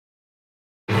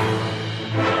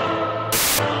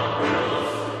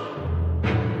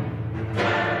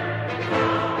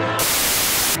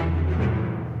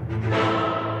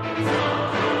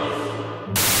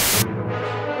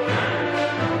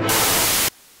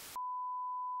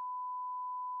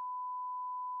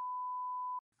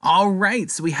All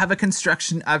right, so we have a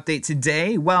construction update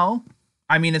today. Well,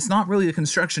 I mean, it's not really a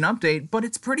construction update, but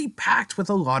it's pretty packed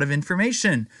with a lot of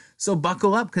information. So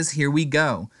buckle up because here we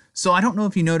go. So I don't know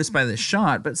if you noticed by this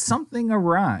shot, but something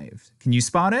arrived. Can you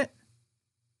spot it?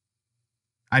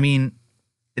 I mean,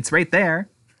 it's right there.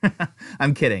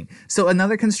 I'm kidding. So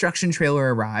another construction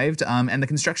trailer arrived, and the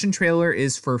construction trailer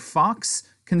is for Fox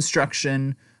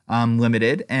Construction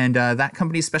Limited, and that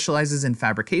company specializes in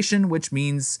fabrication, which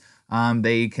means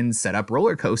they can set up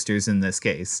roller coasters in this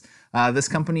case. This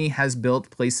company has built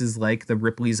places like the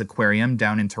Ripley's Aquarium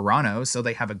down in Toronto, so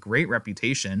they have a great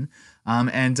reputation.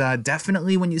 And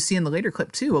definitely when you see in the later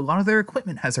clip too, a lot of their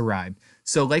equipment has arrived.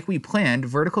 So like we planned,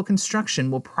 vertical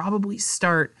construction will probably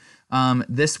start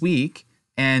this week.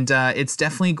 And it's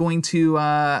definitely going to,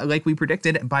 like we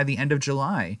predicted, by the end of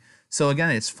July. So again,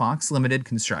 it's Fox Limited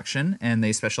Construction, and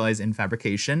they specialize in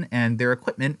fabrication, and their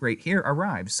equipment right here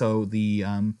arrived. So the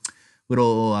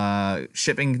little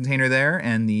shipping container there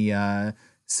and the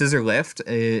scissor lift,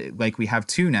 like we have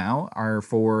two now, are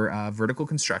for vertical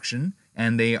construction,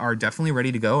 and they are definitely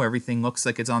ready to go. Everything looks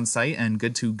like it's on site and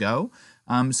good to go.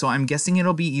 So I'm guessing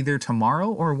it'll be either tomorrow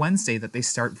or Wednesday that they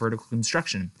start vertical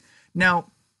construction. Now,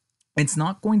 it's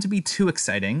not going to be too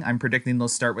exciting. I'm predicting they'll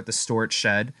start with the storage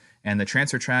shed and the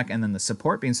transfer track and then the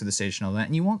support beams for the station, all that.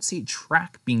 And you won't see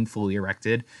track being fully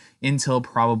erected until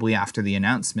probably after the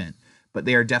announcement. But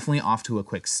they are definitely off to a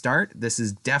quick start. This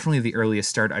is definitely the earliest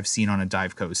start I've seen on a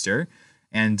dive coaster.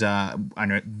 And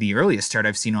the earliest start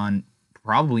I've seen on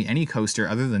probably any coaster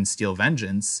other than Steel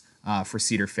Vengeance for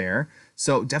Cedar Fair.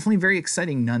 So definitely very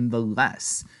exciting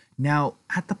nonetheless. Now,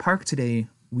 at the park today,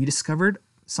 we discovered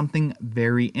something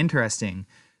very interesting.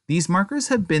 These markers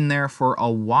have been there for a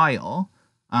while,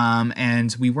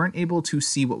 and we weren't able to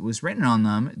see what was written on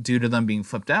them due to them being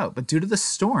flipped out. But due to the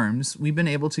storms, we've been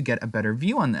able to get a better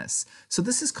view on this. So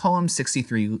this is column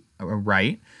 63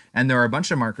 right, and there are a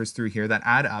bunch of markers through here that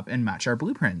add up and match our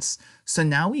blueprints. So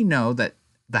now we know that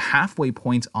the halfway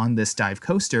point on this dive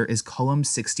coaster is column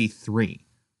 63,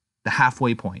 the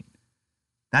halfway point.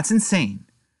 That's insane.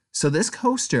 So this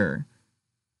coaster,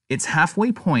 its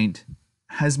halfway point,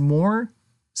 has more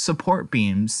support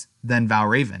beams than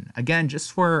Valraven. Again,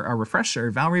 just for a refresher,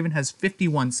 Valraven has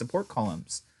 51 support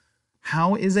columns.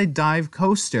 How is a dive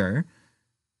coaster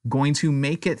going to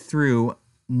make it through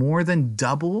more than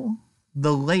double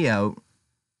the layout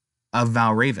of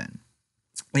Valraven?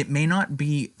 It may not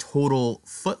be total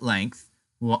foot length,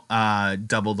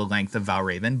 double the length of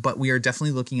Valraven, but we are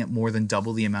definitely looking at more than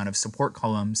double the amount of support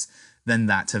columns than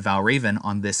that to Valraven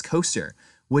on this coaster,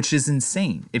 which is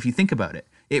insane if you think about it.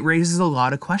 It raises a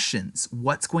lot of questions.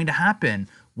 What's going to happen?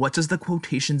 What does the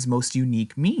quotations most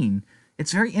unique mean?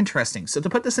 It's very interesting. So to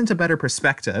put this into better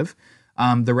perspective,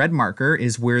 the red marker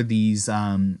is where these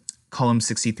column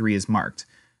 63 is marked.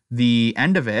 The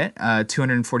end of it,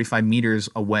 245 meters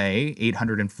away,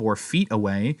 804 feet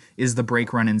away, is the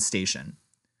brake run-in station.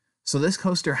 So this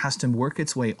coaster has to work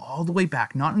its way all the way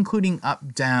back, not including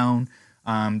up, down,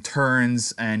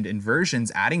 turns, and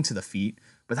inversions adding to the feet,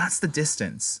 but that's the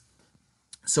distance.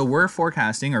 So we're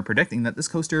forecasting or predicting that this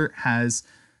coaster has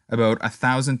about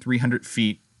 1,300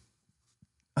 feet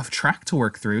of track to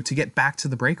work through to get back to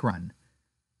the brake run.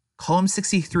 Column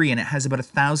 63, and it has about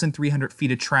 1,300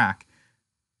 feet of track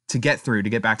to get through to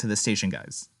get back to the station,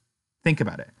 guys. Think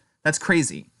about it. That's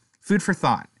crazy. Food for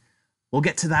thought. We'll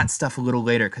get to that stuff a little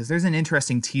later because there's an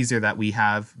interesting teaser that we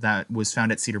have that was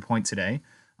found at Cedar Point today.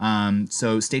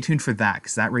 So stay tuned for that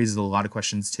because that raises a lot of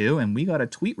questions too. And we got a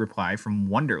tweet reply from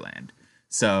Wonderland.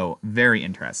 So very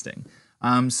interesting.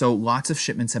 So lots of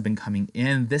shipments have been coming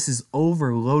in. This is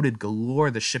overloaded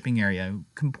galore, the shipping area,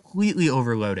 completely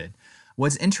overloaded.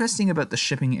 What's interesting about the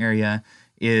shipping area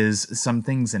is some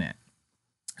things in it.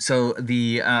 So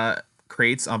the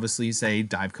crates obviously say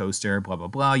dive coaster, blah, blah,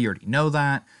 blah. You already know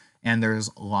that. And there's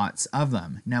lots of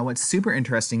them. Now, what's super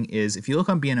interesting is if you look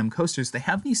on B&M coasters, they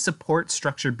have these support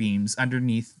structure beams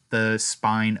underneath the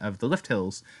spine of the lift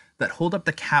hills that hold up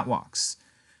the catwalks.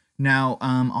 Now,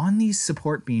 on these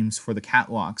support beams for the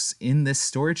catwalks in this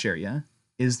storage area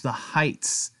is the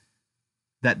heights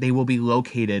that they will be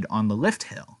located on the lift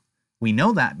hill. We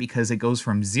know that because it goes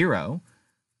from 0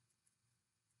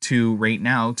 to right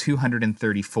now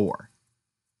 234.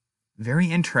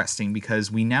 Very interesting because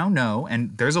we now know,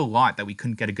 and there's a lot that we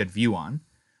couldn't get a good view on.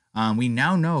 We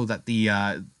now know that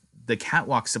the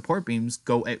catwalk support beams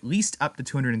go at least up to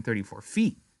 234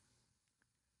 feet.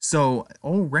 So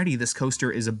already this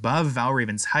coaster is above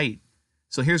Valraven's height.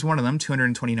 So here's one of them,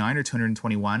 229 or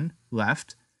 221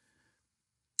 left.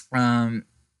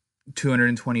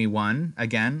 221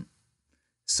 again.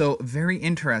 So very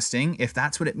interesting. If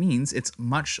that's what it means, it's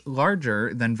much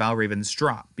larger than Valraven's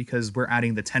drop because we're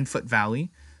adding the 10-foot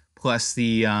valley plus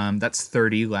that's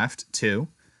 30 left too.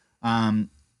 Then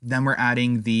we're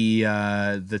adding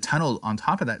the tunnel on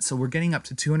top of that. So we're getting up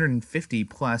to 250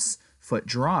 plus foot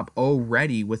drop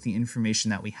already with the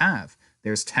information that we have.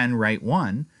 There's 10 right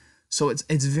one. So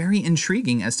it's very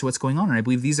intriguing as to what's going on. And I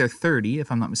believe these are 30,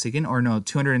 if I'm not mistaken, or no,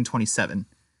 227.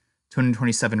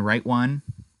 227 right one.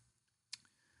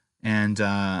 And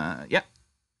yeah.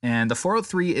 And the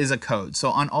 403 is a code. So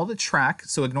on all the track,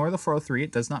 so ignore the 403,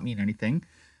 it does not mean anything.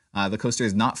 The coaster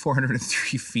is not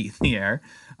 403 feet in the air.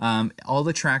 All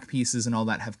the track pieces and all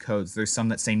that have codes. There's some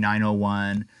that say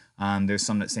 901. There's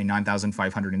some that say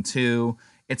 9,502.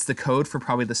 It's the code for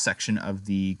probably the section of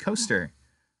the coaster.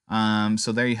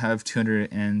 So there you have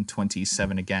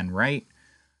 227 again, right?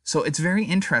 So it's very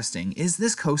interesting. Is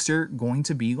this coaster going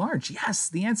to be large? Yes,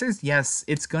 the answer is yes.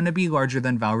 It's going to be larger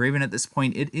than Valraven at this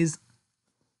point. It is.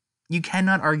 You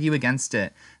cannot argue against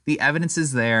it. The evidence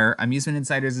is there. Amusement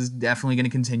Insiders is definitely going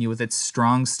to continue with its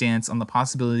strong stance on the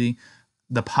possibility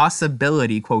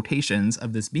quotations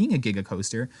of this being a Giga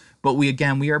coaster, but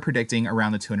we are predicting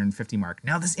around the 250 mark.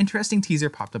 Now, this interesting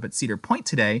teaser popped up at Cedar Point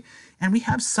today, and we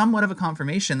have somewhat of a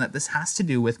confirmation that this has to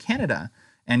do with Canada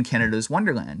and Canada's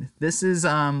Wonderland. This is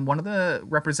one of the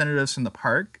representatives from the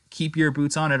park, keep your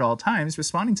boots on at all times,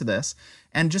 responding to this.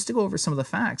 And just to go over some of the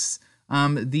facts,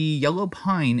 the yellow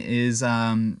pine is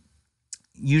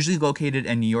usually located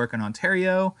in New York and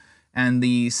Ontario, and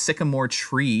the sycamore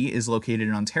tree is located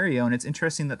in Ontario. And it's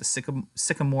interesting that the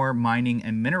Sycamore Mining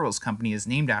and Minerals Company is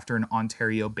named after an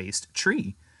Ontario-based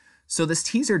tree. So this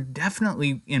teaser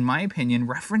definitely, in my opinion,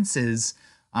 references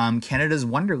Canada's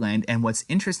Wonderland, and what's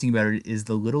interesting about it is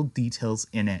the little details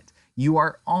in it. You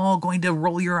are all going to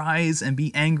roll your eyes and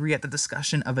be angry at the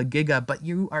discussion of a Giga, but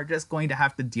you are just going to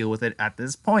have to deal with it at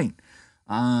this point.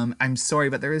 I'm sorry,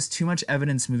 but there is too much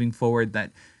evidence moving forward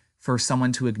that for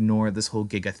someone to ignore this whole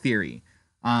Giga theory.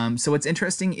 So what's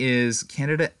interesting is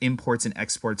Canada imports and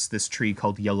exports this tree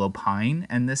called yellow pine,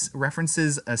 and this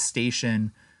references a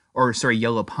station,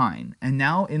 yellow pine. And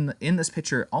now in this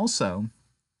picture also,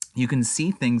 you can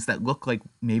see things that look like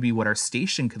maybe what our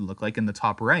station could look like in the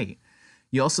top right.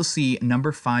 You also see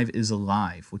number 5 is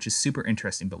alive, which is super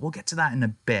interesting, but we'll get to that in a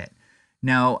bit.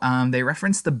 Now, they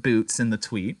reference the boots in the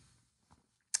tweet,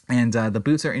 and the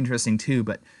boots are interesting too,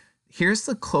 but here's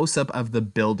the close-up of the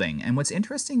building. And what's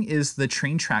interesting is the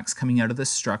train tracks coming out of the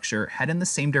structure head in the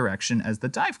same direction as the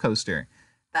dive coaster.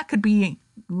 That could be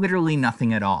literally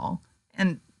nothing at all,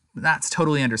 and that's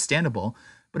totally understandable.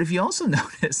 But if you also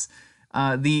notice,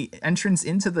 the entrance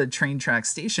into the train track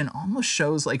station almost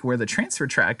shows like where the transfer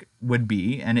track would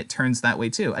be, and it turns that way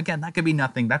too. Again, that could be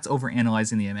nothing. That's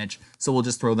overanalyzing the image, so we'll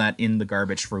just throw that in the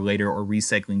garbage for later or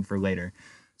recycling for later.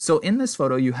 So in this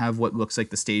photo, you have what looks like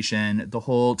the station. The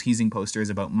whole teasing poster is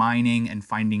about mining and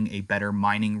finding a better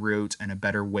mining route and a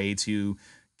better way to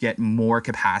get more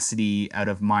capacity out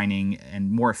of mining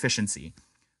and more efficiency.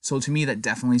 So to me, that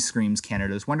definitely screams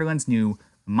Canada's Wonderland's new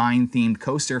mine-themed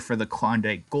coaster for the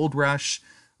Klondike Gold Rush,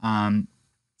 and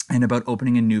about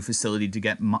opening a new facility to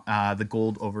get the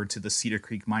gold over to the Cedar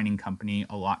Creek Mining Company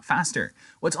a lot faster.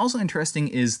 What's also interesting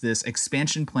is this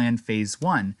expansion plan phase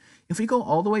 1. If we go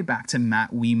all the way back to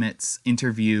Matt Ouimet's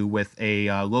interview with a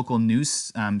local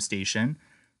news station,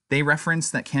 they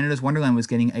referenced that Canada's Wonderland was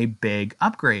getting a big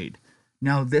upgrade.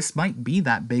 Now, this might be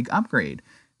that big upgrade.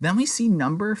 Then we see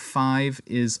number 5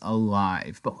 is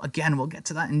alive. But again, we'll get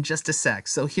to that in just a sec.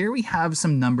 So here we have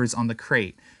some numbers on the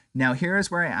crate. Now, here is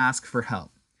where I ask for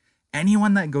help.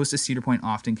 Anyone that goes to Cedar Point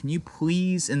often, can you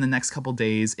please, in the next couple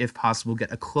days, if possible,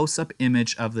 get a close-up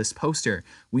image of this poster?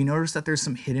 We noticed that there's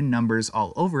some hidden numbers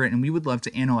all over it, and we would love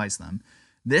to analyze them.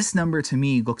 This number, to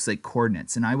me, looks like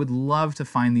coordinates, and I would love to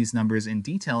find these numbers in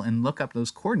detail and look up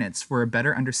those coordinates for a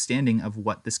better understanding of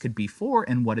what this could be for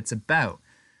and what it's about.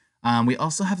 We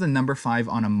also have the number 5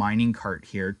 on a mining cart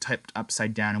here, typed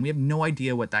upside down, and we have no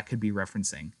idea what that could be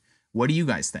referencing. What do you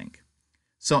guys think?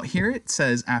 So here it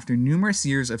says, after numerous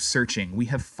years of searching, we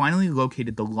have finally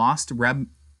located the lost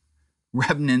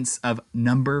remnants of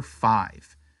number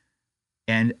 5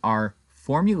 and are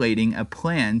formulating a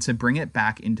plan to bring it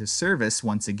back into service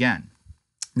once again.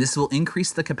 This will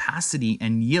increase the capacity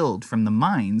and yield from the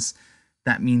mines.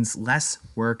 That means less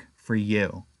work for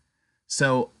you.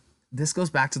 So this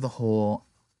goes back to the whole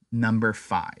number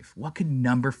 5. What could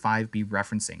number 5 be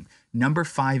referencing? Number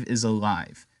 5 is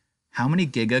alive. How many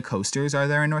Giga coasters are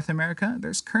there in North America?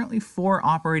 There's currently 4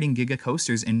 operating Giga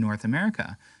coasters in North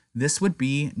America. This would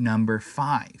be number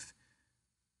 5.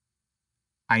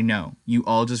 I know, you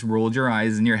all just rolled your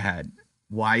eyes in your head.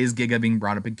 Why is Giga being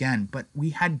brought up again? But we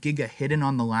had Giga hidden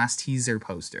on the last teaser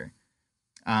poster.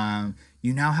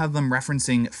 You now have them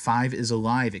referencing 5 is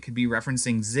alive. It could be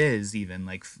referencing Ziz even,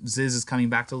 like Ziz is coming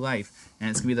back to life, and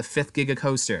it's gonna be the 5th Giga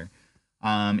coaster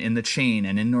in the chain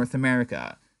and in North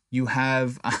America. You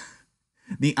have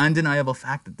the undeniable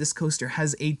fact that this coaster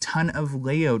has a ton of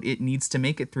layout it needs to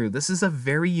make it through. This is a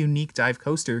very unique dive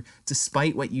coaster,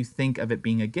 despite what you think of it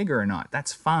being a Giga or not.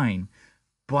 That's fine.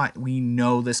 But we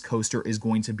know this coaster is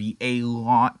going to be a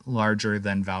lot larger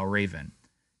than Valravn.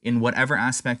 In whatever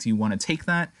aspect you want to take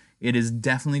that, it is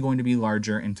definitely going to be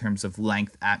larger in terms of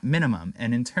length at minimum.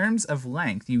 And in terms of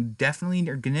length, you definitely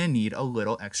are going to need a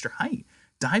little extra height.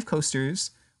 Dive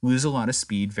coasters lose a lot of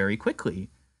speed very quickly.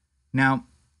 Now,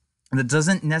 that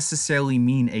doesn't necessarily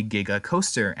mean a Giga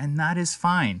coaster, and that is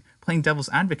fine. Playing devil's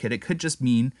advocate, it could just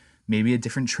mean maybe a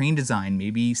different train design,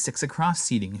 maybe 6 across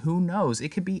seating. Who knows? It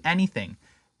could be anything.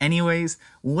 Anyways,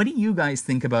 what do you guys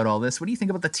think about all this? What do you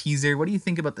think about the teaser? What do you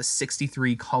think about the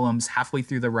 63 columns halfway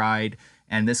through the ride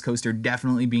and this coaster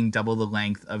definitely being double the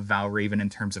length of Valravn in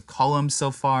terms of columns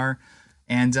so far?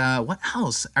 And what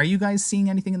else? Are you guys seeing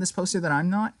anything in this poster that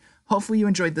I'm not? Hopefully you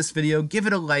enjoyed this video. Give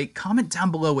it a like, comment down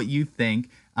below what you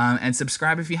think, and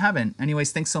subscribe if you haven't.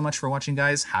 Anyways, thanks so much for watching,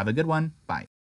 guys. Have a good one. Bye.